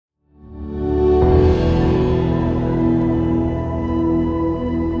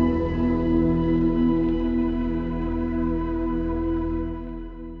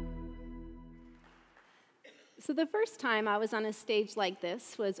So the first time I was on a stage like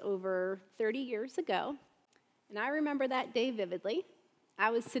this was over 30 years ago, and I remember that day vividly.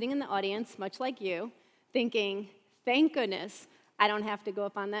 I was sitting in the audience, much like you, thinking, thank goodness I don't have to go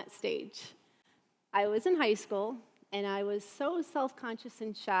up on that stage. I was in high school, and I was so self-conscious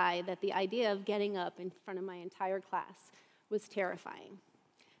and shy that the idea of getting up in front of my entire class was terrifying.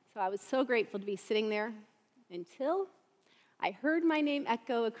 So I was so grateful to be sitting there until I heard my name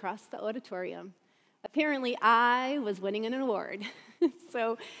echo across the auditorium. Apparently, I was winning an award.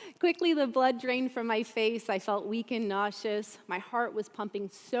 So quickly, the blood drained from my face. I felt weak and nauseous. My heart was pumping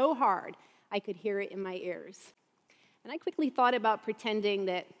so hard, I could hear it in my ears. And I quickly thought about pretending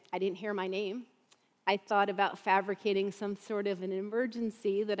that I didn't hear my name. I thought about fabricating some sort of an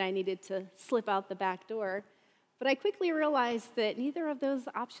emergency that I needed to slip out the back door. But I quickly realized that neither of those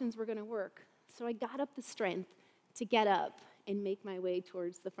options were going to work. So I got up the strength to get up and make my way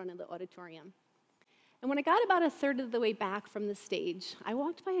towards the front of the auditorium. And when I got about a third of the way back from the stage, I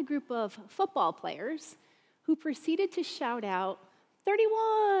walked by a group of football players who proceeded to shout out,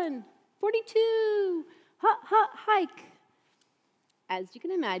 31, 42, hike. As you can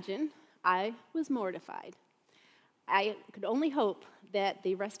imagine, I was mortified. I could only hope that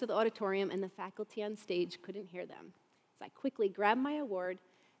the rest of the auditorium and the faculty on stage couldn't hear them. So I quickly grabbed my award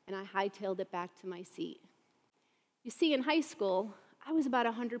and I hightailed it back to my seat. You see, in high school, I was about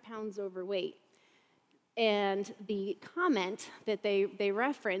 100 pounds overweight. And the comment that they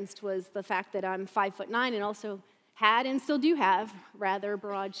referenced was the fact that I'm 5'9" and also had and still do have rather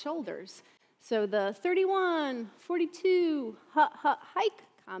broad shoulders. So the 31, 42, hike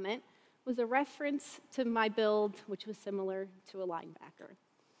comment was a reference to my build, which was similar to a linebacker.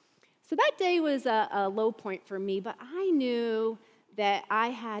 So that day was a low point for me, but I knew that I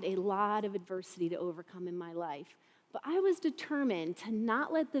had a lot of adversity to overcome in my life. But I was determined to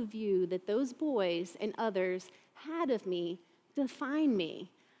not let the view that those boys and others had of me define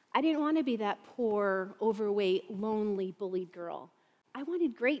me. I didn't want to be that poor, overweight, lonely, bullied girl. I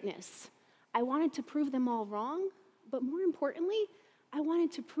wanted greatness. I wanted to prove them all wrong, but more importantly, I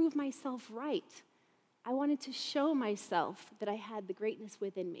wanted to prove myself right. I wanted to show myself that I had the greatness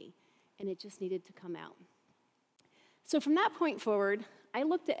within me, and it just needed to come out. So from that point forward, I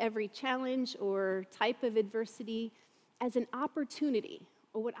looked at every challenge or type of adversity as an opportunity,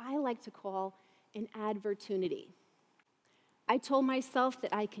 or what I like to call an advertunity. I told myself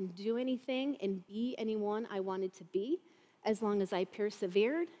that I can do anything and be anyone I wanted to be. As long as I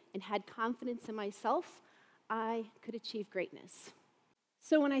persevered and had confidence in myself, I could achieve greatness.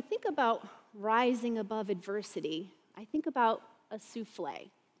 So when I think about rising above adversity, I think about a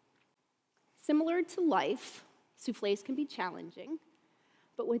souffle. Similar to life, souffles can be challenging,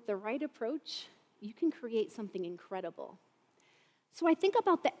 but with the right approach, you can create something incredible. So I think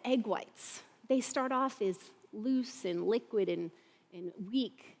about the egg whites. They start off as loose and liquid and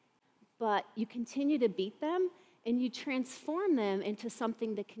weak, but you continue to beat them and you transform them into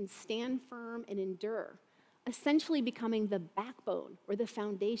something that can stand firm and endure, essentially becoming the backbone or the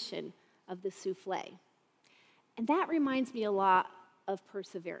foundation of the souffle. And that reminds me a lot of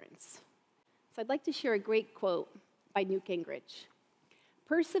perseverance. So I'd like to share a great quote by Newt Gingrich.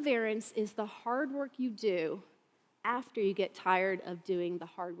 Perseverance is the hard work you do after you get tired of doing the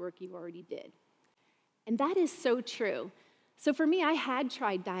hard work you already did. And that is so true. So for me, I had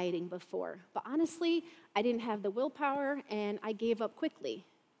tried dieting before, but honestly, I didn't have the willpower and I gave up quickly.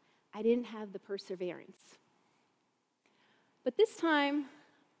 I didn't have the perseverance. But this time,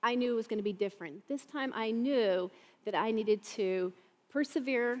 I knew it was going to be different. This time, I knew that I needed to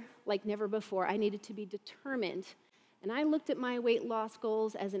persevere like never before. I needed to be determined. And I looked at my weight loss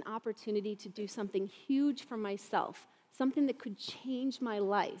goals as an opportunity to do something huge for myself, something that could change my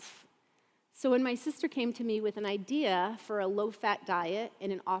life. So when my sister came to me with an idea for a low-fat diet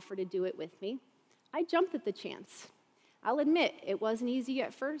and an offer to do it with me, I jumped at the chance. I'll admit, it wasn't easy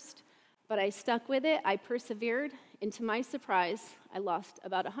at first, but I stuck with it, I persevered, and to my surprise, I lost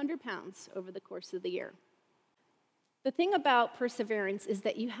about 100 pounds over the course of the year. The thing about perseverance is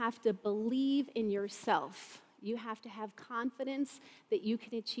that you have to believe in yourself. You have to have confidence that you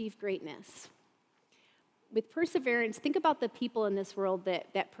can achieve greatness. With perseverance, think about the people in this world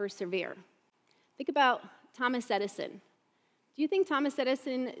that persevere. Think about Thomas Edison. Do you think Thomas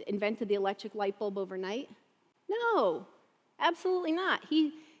Edison invented the electric light bulb overnight? No, absolutely not.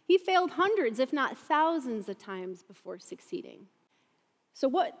 He failed hundreds, if not thousands of times before succeeding. So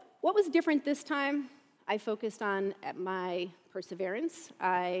what was different this time? I focused on my perseverance.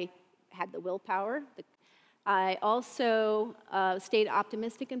 I had the willpower. I also stayed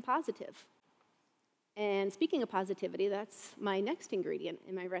optimistic and positive. And speaking of positivity, that's my next ingredient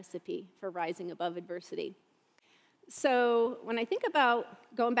in my recipe for rising above adversity. So when I think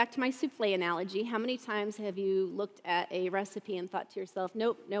about going back to my souffle analogy, how many times have you looked at a recipe and thought to yourself,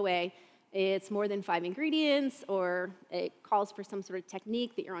 nope, no way, it's more than 5 ingredients, or it calls for some sort of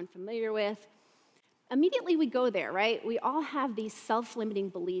technique that you're unfamiliar with? Immediately we go there, right? We all have these self-limiting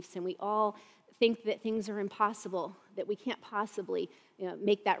beliefs, and we all think that things are impossible, that we can't possibly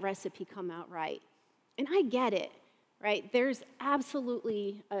make that recipe come out right. And I get it, right? There's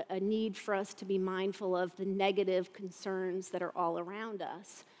absolutely a need for us to be mindful of the negative concerns that are all around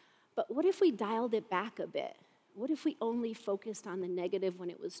us. But what if we dialed it back a bit? What if we only focused on the negative when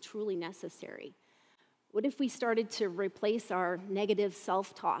it was truly necessary? What if we started to replace our negative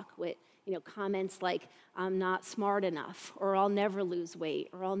self-talk with comments like, I'm not smart enough, or I'll never lose weight,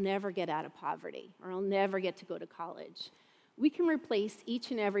 or I'll never get out of poverty, or I'll never get to go to college? We can replace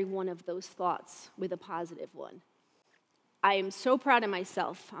each and every one of those thoughts with a positive one. I am so proud of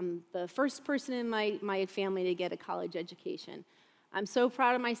myself. I'm the first person in my family to get a college education. I'm so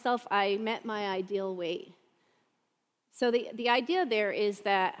proud of myself, I met my ideal weight. So the idea there is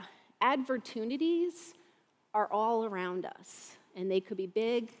that adversities are all around us, and they could be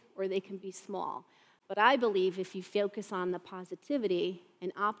big or they can be small. But I believe if you focus on the positivity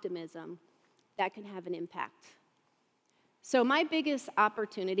and optimism, that can have an impact. So my biggest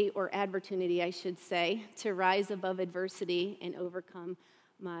opportunity, or adversity, I should say, to rise above adversity and overcome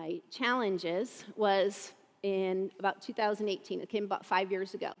my challenges was in about 2018. It came about 5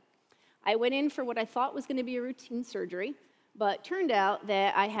 years ago. I went in for what I thought was going to be a routine surgery, but turned out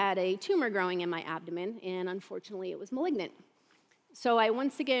that I had a tumor growing in my abdomen, and unfortunately it was malignant. So I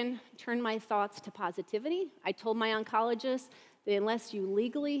once again turned my thoughts to positivity. I told my oncologist that unless you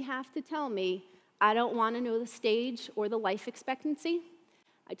legally have to tell me, I don't want to know the stage or the life expectancy.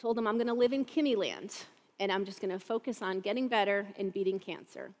 I told him I'm going to live in Kimmy land, and I'm just going to focus on getting better and beating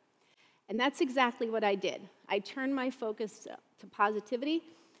cancer. And that's exactly what I did. I turned my focus to positivity.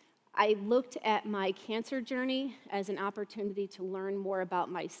 I looked at my cancer journey as an opportunity to learn more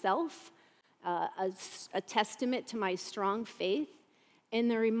about myself, a testament to my strong faith, and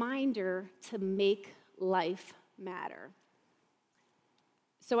the reminder to make life matter.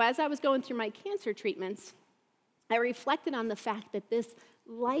 So as I was going through my cancer treatments, I reflected on the fact that this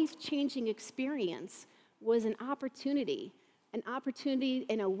life-changing experience was an opportunity and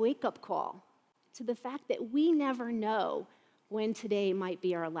a wake-up call to the fact that we never know when today might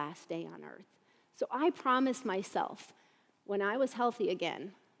be our last day on earth. So I promised myself, when I was healthy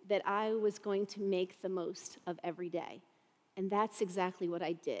again, that I was going to make the most of every day. And that's exactly what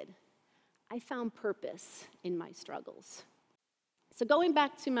I did. I found purpose in my struggles. So going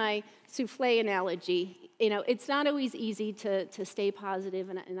back to my souffle analogy, it's not always easy to stay positive,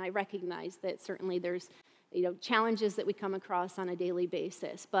 and I recognize that certainly there's challenges that we come across on a daily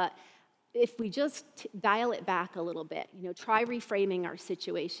basis. But if we just dial it back a little bit, try reframing our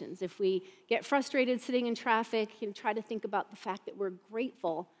situations. If we get frustrated sitting in traffic, try to think about the fact that we're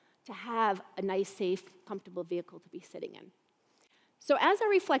grateful to have a nice, safe, comfortable vehicle to be sitting in. So as I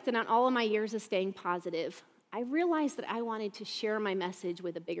reflected on all of my years of staying positive, I realized that I wanted to share my message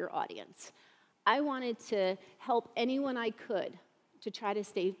with a bigger audience. I wanted to help anyone I could to try to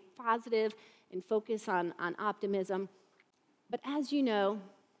stay positive and focus on optimism. But as you know,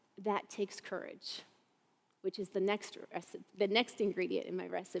 that takes courage, which is the next ingredient in my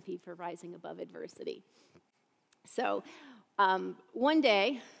recipe for rising above adversity. So one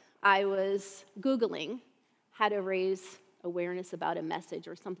day, I was Googling how to raise awareness about a message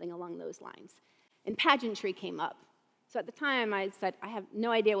or something along those lines. And pageantry came up. So at the time, I said, I have no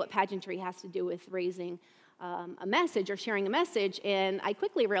idea what pageantry has to do with raising a message or sharing a message. And I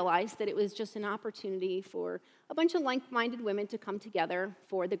quickly realized that it was just an opportunity for a bunch of like-minded women to come together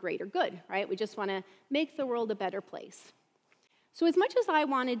for the greater good, right? We just want to make the world a better place. So as much as I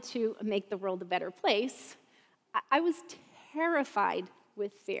wanted to make the world a better place, I was terrified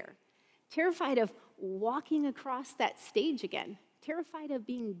with fear, terrified of walking across that stage again, terrified of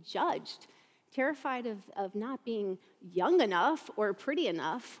being judged, terrified of not being young enough or pretty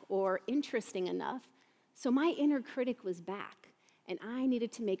enough or interesting enough. So my inner critic was back, and I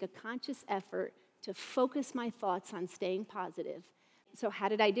needed to make a conscious effort to focus my thoughts on staying positive. So how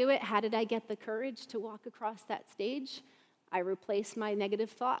did I do it? How did I get the courage to walk across that stage? I replaced my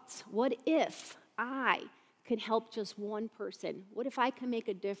negative thoughts. What if I could help just one person? What if I can make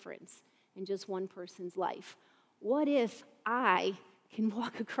a difference in just one person's life? What if I can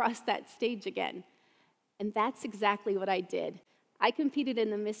walk across that stage again? And that's exactly what I did. I competed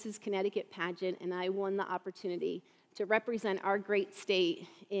in the Mrs. Connecticut pageant, and I won the opportunity to represent our great state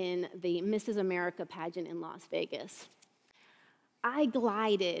in the Mrs. America pageant in Las Vegas. I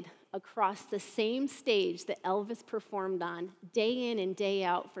glided across the same stage that Elvis performed on day in and day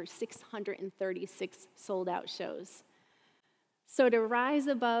out for 636 sold-out shows. So to rise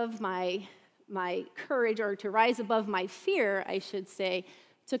above my courage, or to rise above my fear, I should say,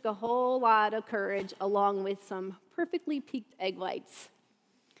 took a whole lot of courage along with some perfectly peaked egg whites.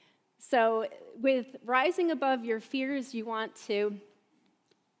 So with rising above your fears, you want to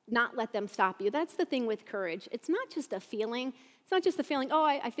not let them stop you. That's the thing with courage. It's not just a feeling. It's not just a feeling, oh,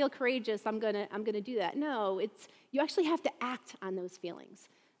 I feel courageous, I'm gonna do that. No, you actually have to act on those feelings.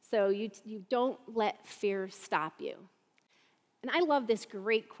 So you don't let fear stop you. And I love this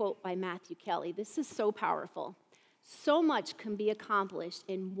great quote by Matthew Kelly. This is so powerful. So much can be accomplished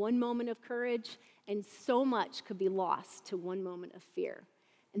in one moment of courage, and so much could be lost to one moment of fear.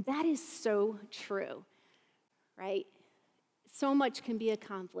 And that is so true, right? So much can be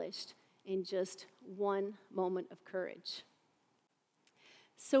accomplished in just one moment of courage.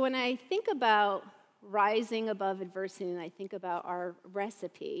 So when I think about rising above adversity and I think about our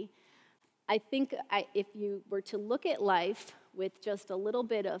recipe, I think if you were to look at life with just a little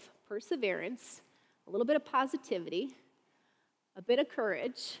bit of perseverance, a little bit of positivity, a bit of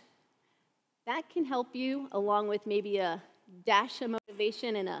courage, that can help you, along with maybe a dash of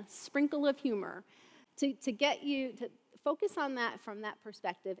motivation and a sprinkle of humor, to get you to focus on that from that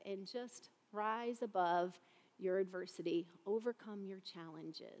perspective and just rise above your adversity, overcome your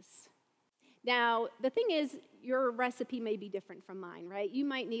challenges. Now, the thing is, your recipe may be different from mine, right? You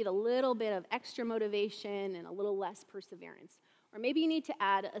might need a little bit of extra motivation and a little less perseverance. Or maybe you need to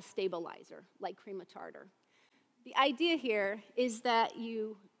add a stabilizer, like cream of tartar. The idea here is that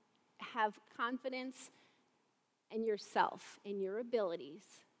you have confidence in yourself, in your abilities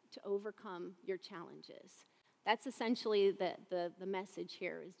to overcome your challenges. That's essentially the message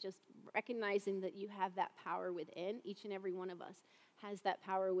here, is just recognizing that you have that power within. Each and every one of us has that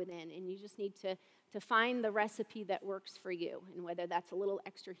power within, and you just need to find the recipe that works for you, and whether that's a little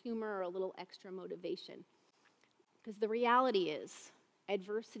extra humor or a little extra motivation. Because the reality is,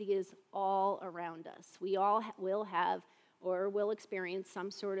 adversity is all around us. We all will have or will experience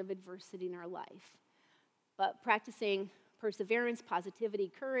some sort of adversity in our life. But practicing perseverance,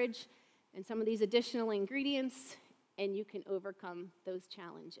 positivity, courage, and some of these additional ingredients, and you can overcome those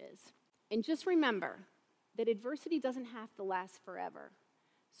challenges. And just remember that adversity doesn't have to last forever.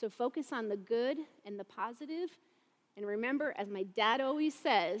 So focus on the good and the positive, and remember, as my dad always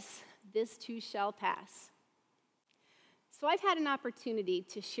says, this too shall pass. So I've had an opportunity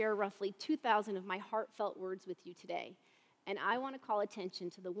to share roughly 2,000 of my heartfelt words with you today, and I want to call attention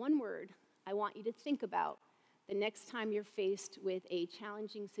to the one word I want you to think about the next time you're faced with a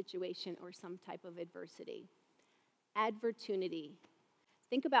challenging situation or some type of adversity. Advertunity.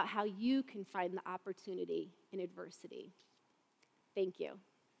 Think about how you can find the opportunity in adversity. Thank you.